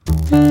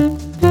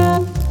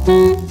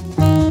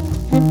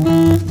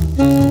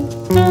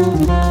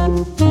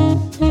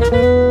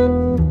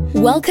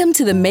Welcome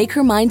to the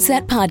Maker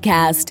Mindset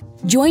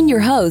Podcast. Join your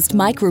host,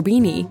 Mike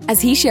Rubini,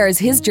 as he shares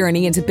his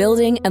journey into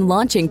building and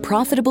launching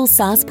profitable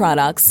SaaS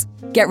products.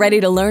 Get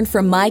ready to learn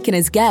from Mike and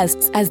his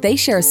guests as they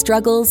share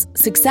struggles,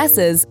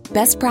 successes,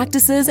 best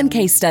practices, and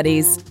case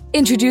studies.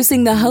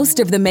 Introducing the host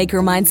of the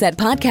Maker Mindset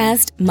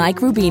Podcast, Mike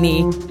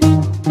Rubini.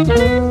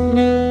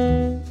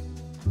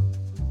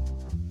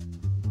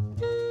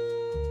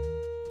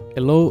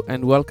 Hello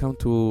and welcome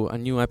to a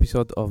new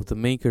episode of the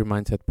Maker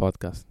Mindset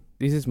Podcast.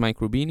 This is Mike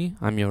Rubini,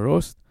 I'm your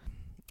host.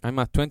 I'm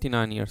a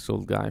 29 years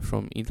old guy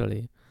from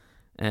Italy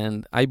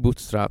and I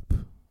bootstrap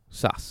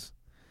SaaS.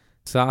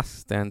 SaaS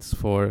stands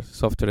for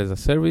Software as a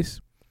Service,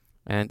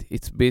 and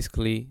it's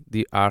basically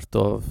the art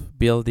of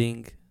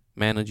building,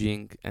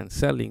 managing and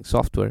selling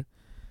software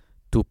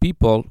to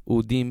people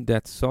who deem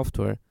that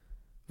software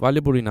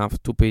valuable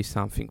enough to pay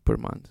something per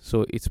month.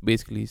 So it's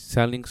basically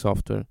selling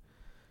software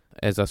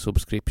as a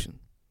subscription.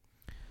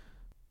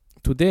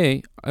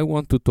 Today, I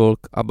want to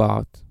talk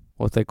about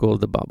what I call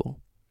the bubble.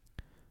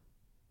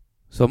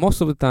 So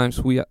most of the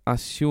times we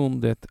assume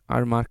that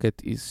our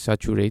market is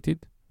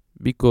saturated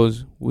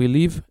because we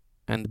live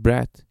and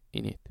breathe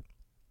in it.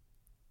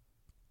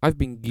 I've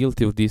been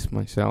guilty of this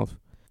myself.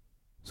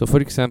 So for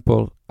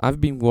example, I've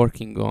been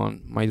working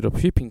on my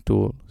dropshipping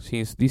tool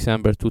since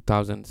December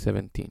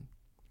 2017.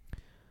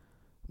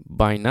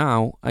 By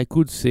now, I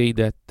could say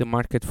that the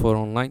market for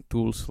online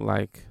tools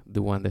like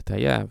the one that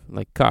I have,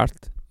 like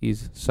Cart,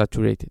 is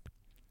saturated.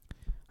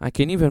 I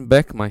can even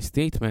back my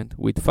statement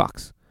with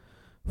facts.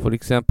 For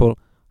example,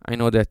 I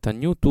know that a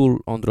new tool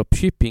on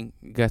dropshipping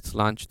gets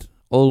launched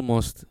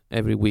almost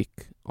every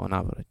week on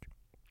average.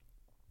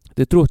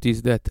 The truth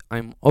is that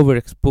I'm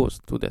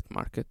overexposed to that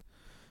market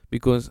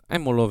because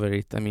I'm all over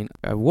it. I mean,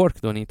 I've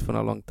worked on it for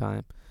a long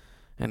time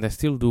and I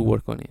still do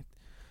work on it.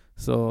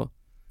 So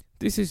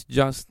this is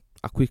just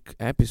a quick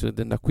episode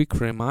and a quick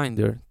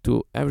reminder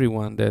to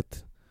everyone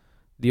that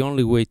the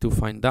only way to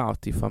find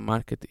out if a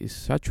market is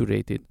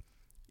saturated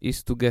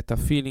is to get a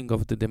feeling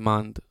of the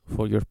demand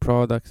for your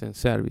products and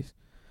service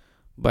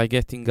by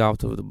getting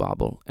out of the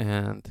bubble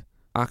and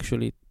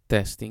actually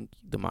testing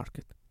the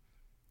market.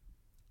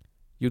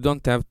 You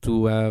don't have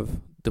to have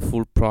the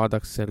full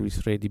product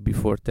service ready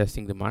before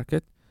testing the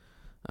market.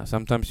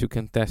 Sometimes you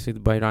can test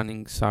it by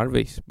running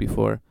surveys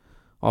before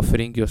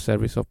offering your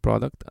service or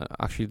product.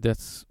 Actually,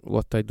 that's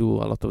what I do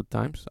a lot of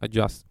times. I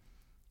just,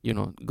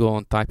 go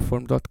on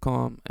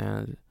typeform.com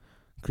and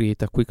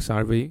create a quick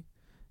survey,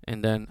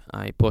 and then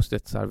I post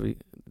that survey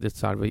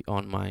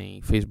on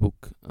my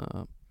Facebook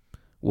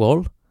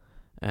wall.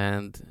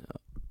 And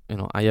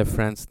I have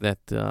friends that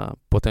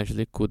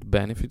potentially could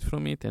benefit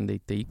from it, and they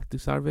take the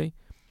survey,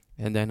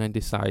 and then I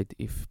decide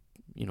if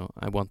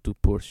I want to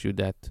pursue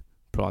that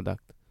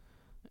product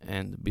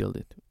and build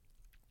it.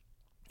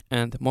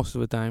 And most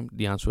of the time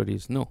the answer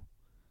is no.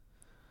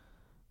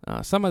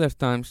 Some other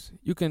times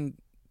you can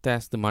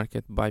test the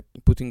market by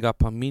putting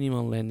up a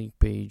minimal landing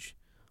page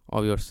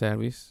of your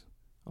service,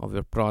 of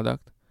your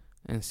product,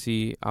 and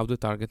see how the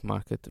target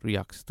market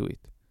reacts to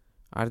it.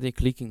 Are they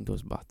clicking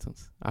those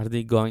buttons? Are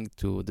they going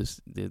to the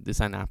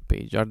sign up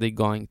page? Are they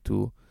going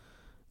to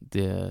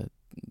the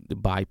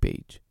buy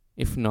page?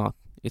 If not,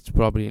 it's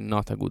probably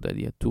not a good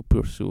idea to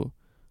pursue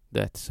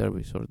that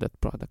service or that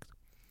product.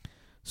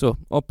 So,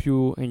 hope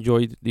you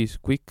enjoyed this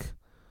quick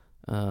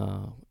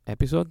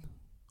episode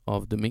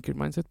of the Maker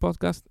Mindset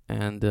Podcast,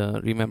 and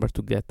remember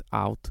to get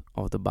out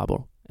of the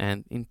bubble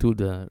and into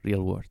the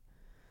real world.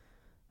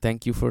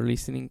 Thank you for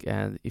listening,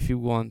 and if you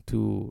want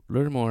to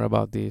learn more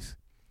about this,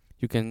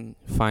 you can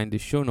find the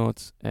show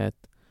notes at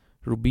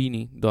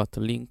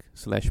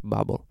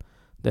rubini.link/bubble.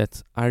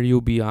 That's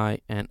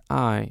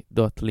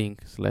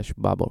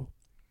rubini.link/bubble.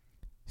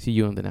 See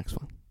you on the next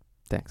one.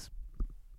 Thanks.